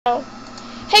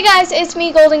Hey guys, it's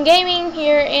me, Golden Gaming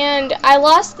here, and I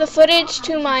lost the footage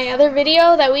to my other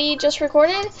video that we just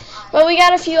recorded, but we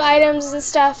got a few items and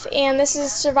stuff, and this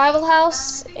is Survival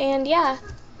House, and yeah,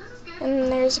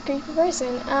 and there's a creepy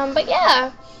person, but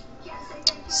yeah,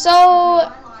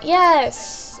 so,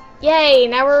 yes, yay,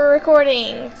 now we're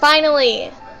recording,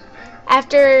 finally,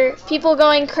 after people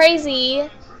going crazy.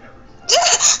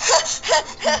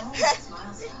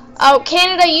 Oh,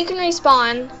 Canada, you can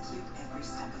respawn.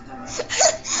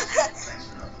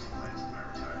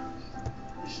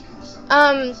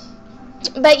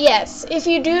 But yes, if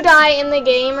you do die in the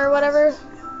game or whatever,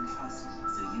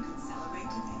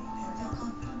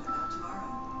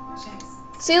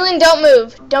 sealand, don't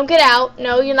move. Don't get out.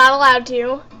 No, you're not allowed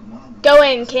to. Go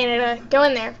in, Canada. Go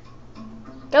in there.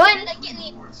 Go in.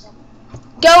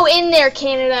 Go in there,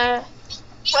 Canada.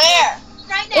 Where?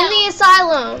 Right now. In the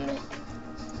asylum.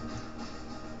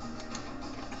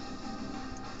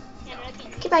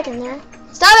 Get back in there.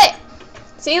 Stop it.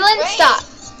 Sealand, stop.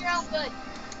 Good.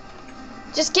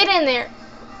 Just get in there.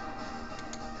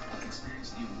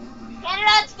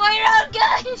 Canada's for your own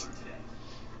good.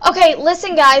 Okay,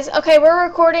 listen guys. Okay, we're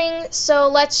recording, so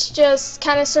let's just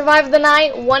kind of survive the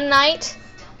night, one night.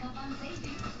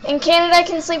 And Canada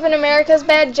can sleep in America's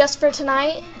bed just for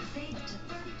tonight.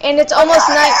 And it's almost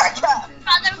night.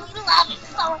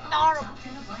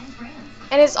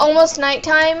 And it's almost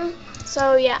nighttime,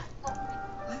 so yeah.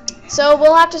 So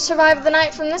we'll have to survive the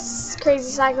night from this crazy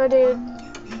psycho dude.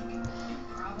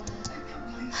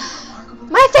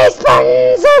 My face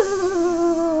burns!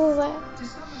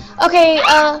 Okay,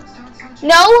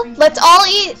 no, let's all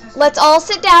eat. Let's all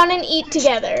sit down and eat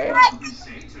together.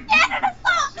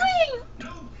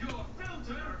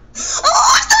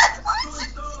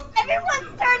 Everyone's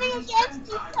turning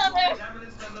against each other.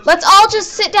 Let's all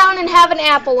just sit down and have an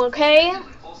apple, okay?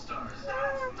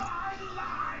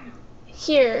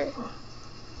 Here.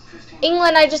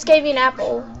 England, I just gave you an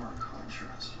apple.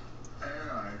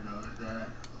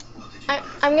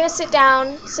 I'm gonna sit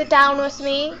down. Sit down with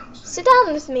me. Sit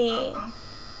down with me.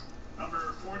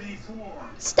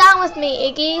 Sit down with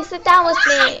me, Iggy. Sit down with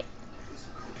me.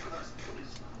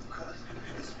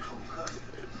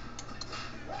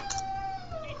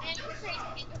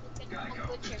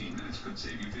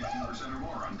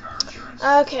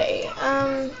 Okay,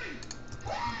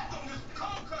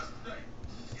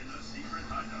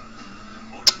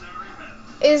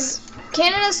 is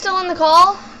Canada still in the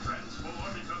call?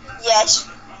 Yes.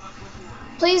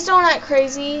 Please don't act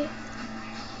crazy.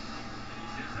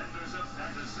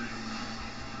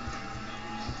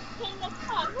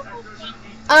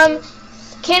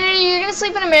 Canada, you're gonna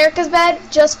sleep in America's bed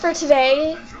just for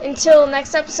today. Until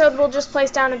next episode, we'll just place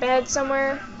down a bed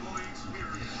somewhere.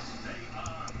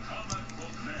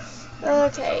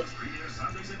 Okay.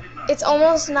 It's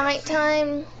almost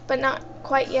nighttime, but not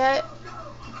quite yet.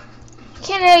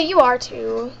 Canada, you are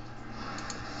too.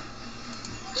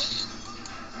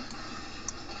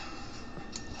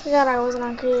 Forgot I wasn't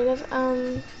on creative.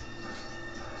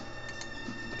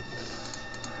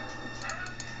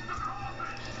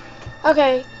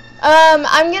 Okay.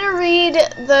 I'm gonna read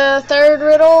the third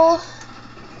riddle.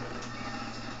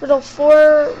 Riddle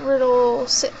 4, riddle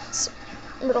 6,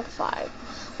 riddle 5.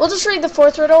 We'll just read the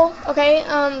fourth riddle, okay?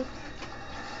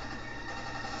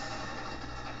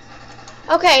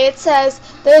 Okay, it says,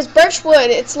 there's birch wood,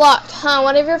 it's locked. Huh,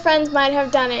 one of your friends might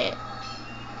have done it.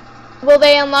 Will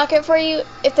they unlock it for you?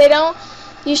 If they don't,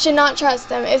 you should not trust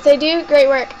them. If they do, great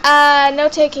work. No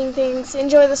taking things.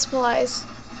 Enjoy the supplies.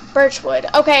 Birchwood.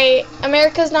 Okay,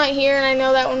 America's not here, and I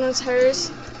know that one was hers.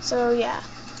 So, yeah.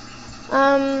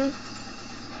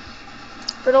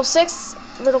 Riddle 6,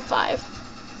 riddle 5.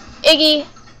 Iggy,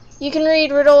 you can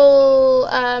read riddle,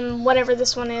 whatever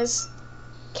this one is.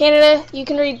 Canada, you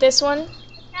can read this one.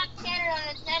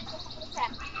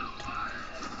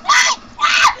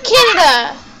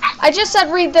 Canada! I just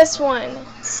said read this one.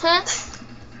 Huh?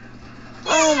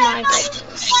 Oh my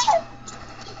goodness.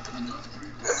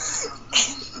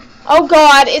 Oh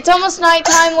god, it's almost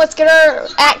nighttime. Let's get our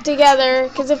act together.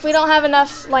 Because if we don't have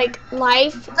enough, like,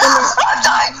 life.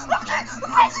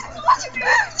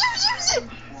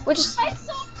 Which is.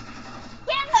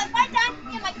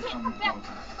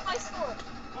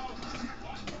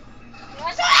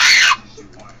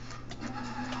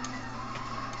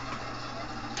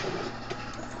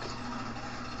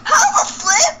 How a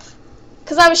flip?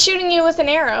 Because I was shooting you with an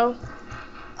arrow.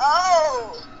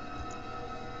 Oh.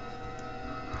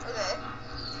 Okay.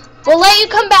 We'll let you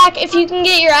come back if you can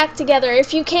get your act together.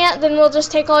 If you can't, then we'll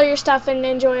just take all your stuff and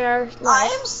enjoy our life. I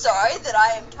am sorry that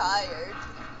I am tired.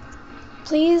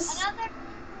 Please? Another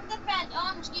friend,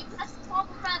 she pressed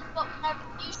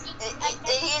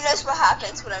He knows what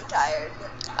happens when I'm tired.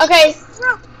 Okay,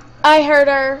 I heard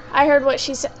her. I heard what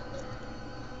she said.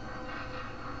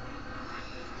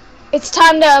 It's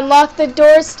time to unlock the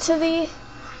doors to the...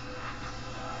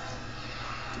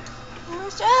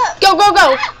 Go, go,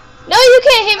 go! No, you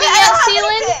can't hit me yet,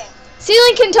 Sealand.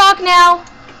 Sealand can talk now.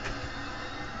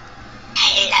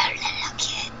 Hello, little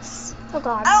kids. Oh,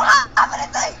 God. I don't have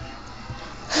anything.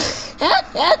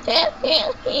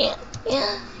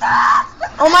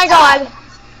 Oh, my God.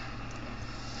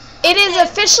 It is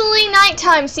officially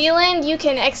nighttime, Sealand. You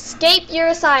can escape your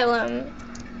asylum.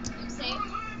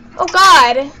 Oh,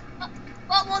 God.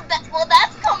 Well,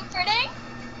 that's comforting.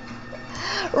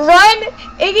 Run,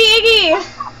 Iggy, Iggy.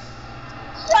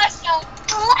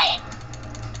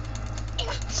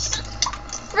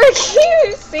 Frick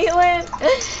you, Sealand.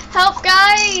 Help,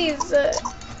 guys.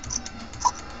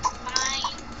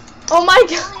 Fine. Oh, my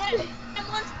God.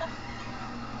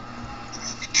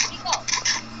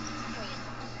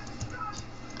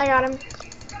 I got him.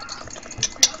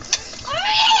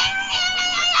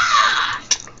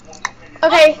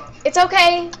 Okay, it's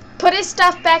okay. Put his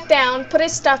stuff back down. Put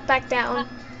his stuff back down.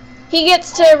 He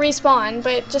gets to respawn,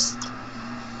 but just...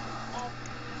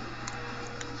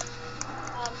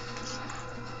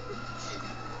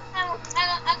 I'm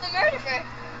a murderer.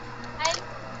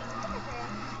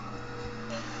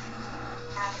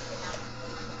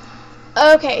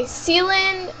 Okay,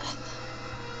 Sealand...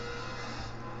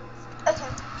 Okay.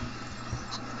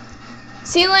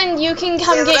 Sealand, you can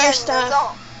come get your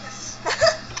stuff.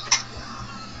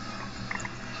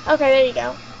 Okay, there you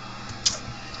go.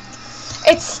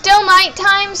 It's still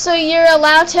nighttime, so you're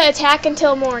allowed to attack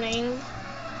until morning.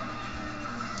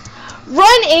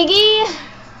 Run, Iggy!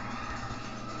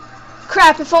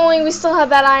 Crap, if only we still had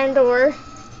that iron door.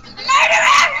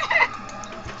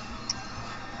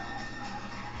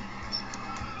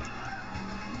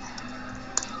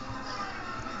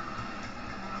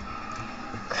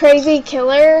 Crazy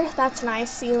killer? That's nice,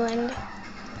 Sealand.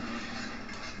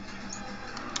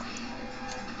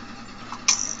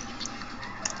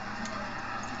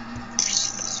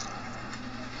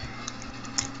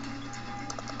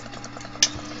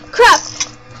 Crap!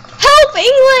 Help,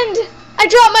 England! I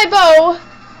dropped my bow.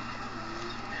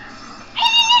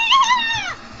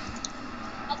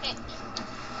 Okay.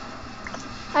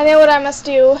 I know what I must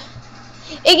do.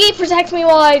 Iggy, protect me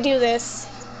while I do this.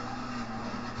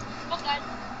 Okay.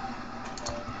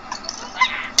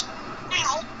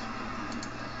 Ow.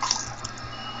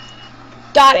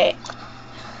 Got it.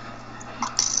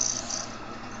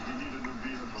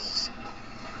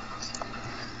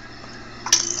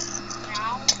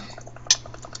 Ow.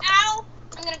 Ow.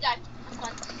 I'm gonna die. I'm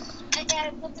done. I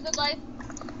lived a good life.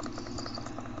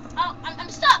 Oh, I'm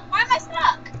stuck. Why am I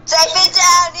stuck? Safe and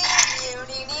sound.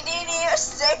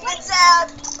 Safe and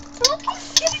sound. Who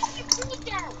keeps giving me food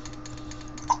down?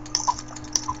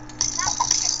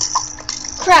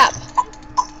 Crap.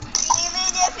 Even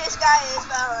if the sky is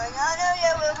falling, I know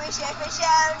you will be safe and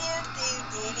sound.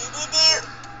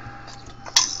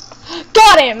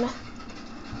 Got him.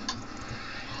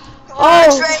 Oh,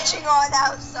 it's raging on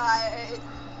outside.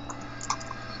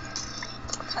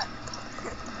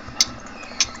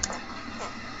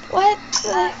 What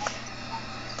the?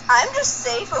 I'm just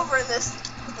safe over in this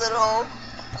little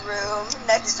room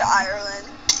next to Ireland.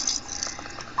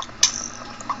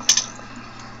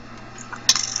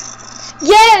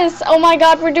 Yes! Oh my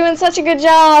God, we're doing such a good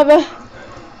job.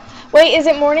 Wait, is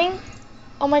it morning?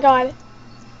 Oh my God.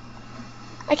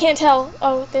 I can't tell.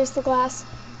 Oh, there's the glass.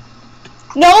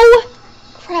 No!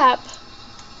 Crap.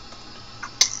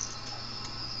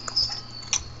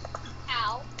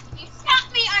 Ow. You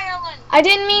shot me, Ireland! I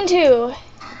didn't mean to.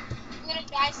 I'm gonna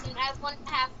die soon. I have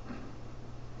 1.5.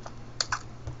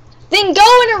 Then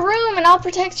go in a room and I'll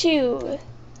protect you.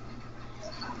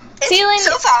 Sealand, It's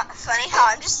so funny how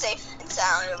I'm just safe and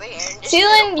sound over here. And just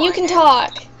Sealand, you can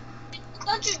talk.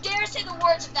 Don't you dare say the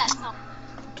words of that song.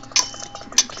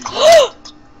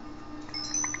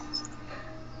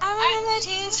 I remember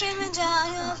tears streaming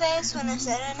down your face when I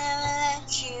said I never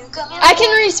let you go. I can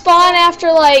respawn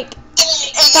after like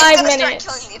 5 minutes.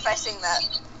 Start killing me if I sing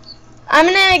that. I'm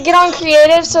gonna get on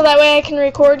creative so that way I can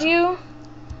record you.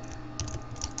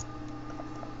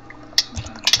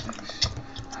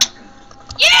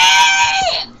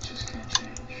 Yeah!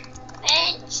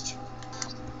 Benched.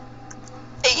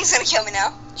 Iggy's gonna kill me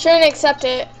now. Sure, and accept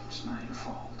it.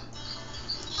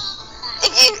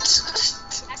 Iggy.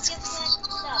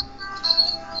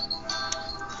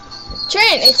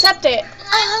 Trent, accept it.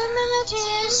 I remember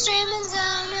tears streaming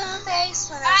down your face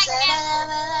when I said I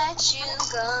never let you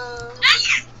go.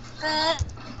 But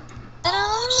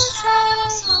Alright,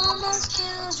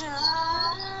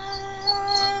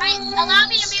 allow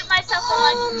me to mute myself while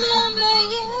I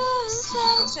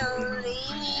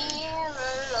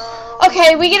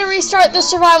Okay, we gotta restart the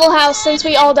survival house since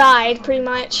we all died, pretty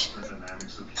much.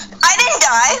 I didn't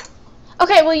die.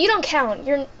 Okay, well you don't count.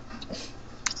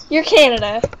 You're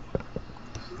Canada.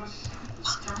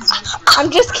 I'm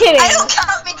just kidding. I don't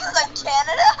count because I'm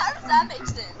Canada? How does that make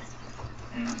sense?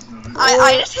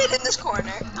 I just hid in this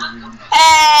corner.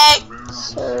 Hey!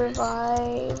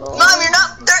 Survival. Mom, you're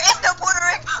not. There is no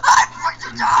bordering.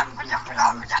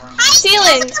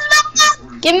 Sealand,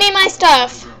 give me my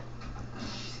stuff.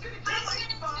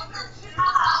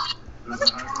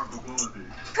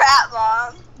 Crap,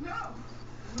 Mom.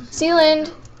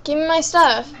 Sealand, give me my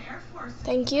stuff.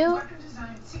 Thank you.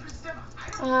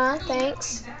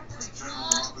 Thanks.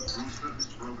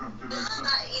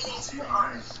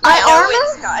 My armor?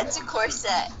 It's not. It's a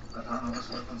corset.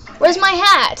 Where's my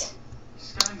hat?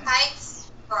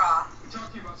 Tights, bra.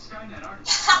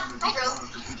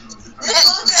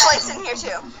 It's in here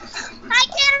too. Hi,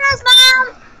 Canada's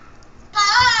mom!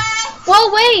 Hi.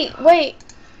 Whoa, wait.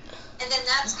 And then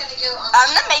that's going to go on. I'm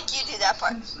gonna make you do that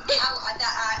part. That's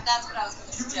what I was going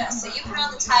to suggest. So you put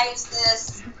on the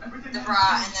tights, the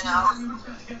bra, and then I'll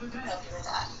help you with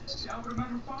that.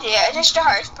 Yeah, just the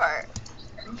hardest part.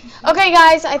 Okay,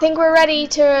 guys, I think we're ready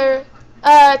to.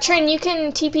 Trin, you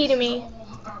can TP to me.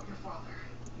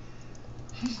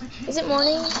 Is it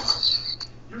morning?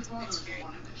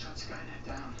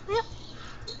 Yep.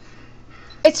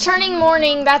 It's turning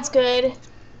morning. That's good.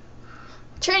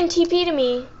 Trin, TP to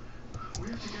me.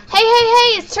 Hey,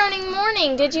 it's turning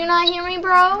morning. Did you not hear me,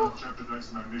 bro?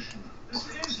 This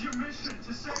is your mission,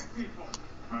 to save people.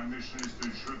 My mission is to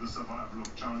ensure the survival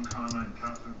of John Connor and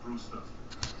Catherine Brewster.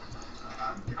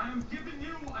 I am giving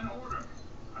you an order.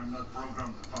 I'm not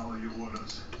programmed to follow your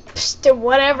orders. Psst,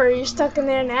 whatever. You're stuck in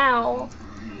there now.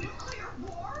 Nuclear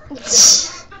war?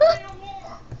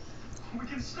 We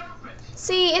can stop it.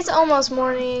 See, it's almost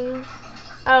morning.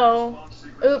 Oh.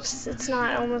 Oops, it's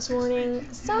not almost morning.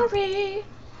 Sorry.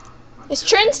 Is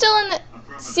Trin still in the...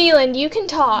 Sealand, you can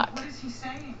talk. What is he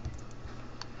saying?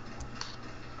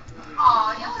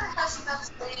 Aw, y'all are hushing up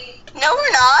sleep. No,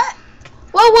 we're not.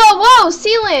 Whoa,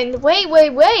 Sealand.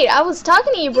 Wait. I was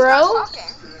talking to you, bro. Talking.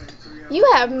 You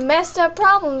have messed up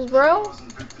problems, bro.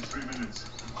 53 minutes.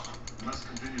 We must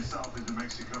continue south into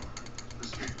Mexico.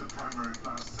 Escape the primary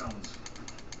blast zones.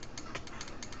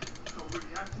 So we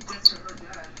have to get to her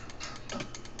dad.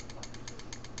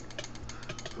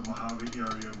 The Mojave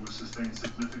area will sustain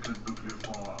significant nuclear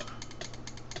fallout.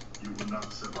 You will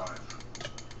not survive.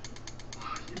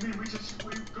 You mean we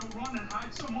go run and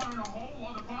hide someone in a hole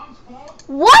while the bombs fall?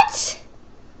 What?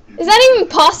 Is that even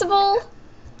possible?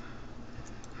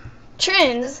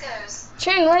 Trin, This goes.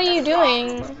 what are you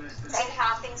doing? And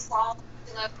how things fall.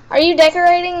 Are you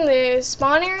decorating the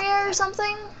spawn area or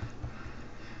something?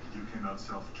 You cannot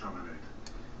self-terminate.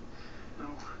 No,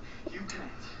 you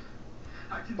can't.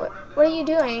 I can do whatever the What are hell you I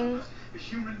doing? want. A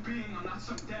human being, I'm not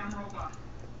some damn robot.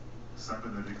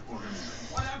 Cybernetic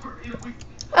organism. Whatever.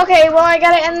 Okay, well, I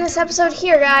gotta end this episode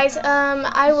here, guys.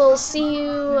 I will see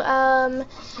you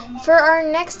for our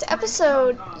next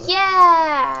episode.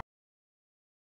 Yeah!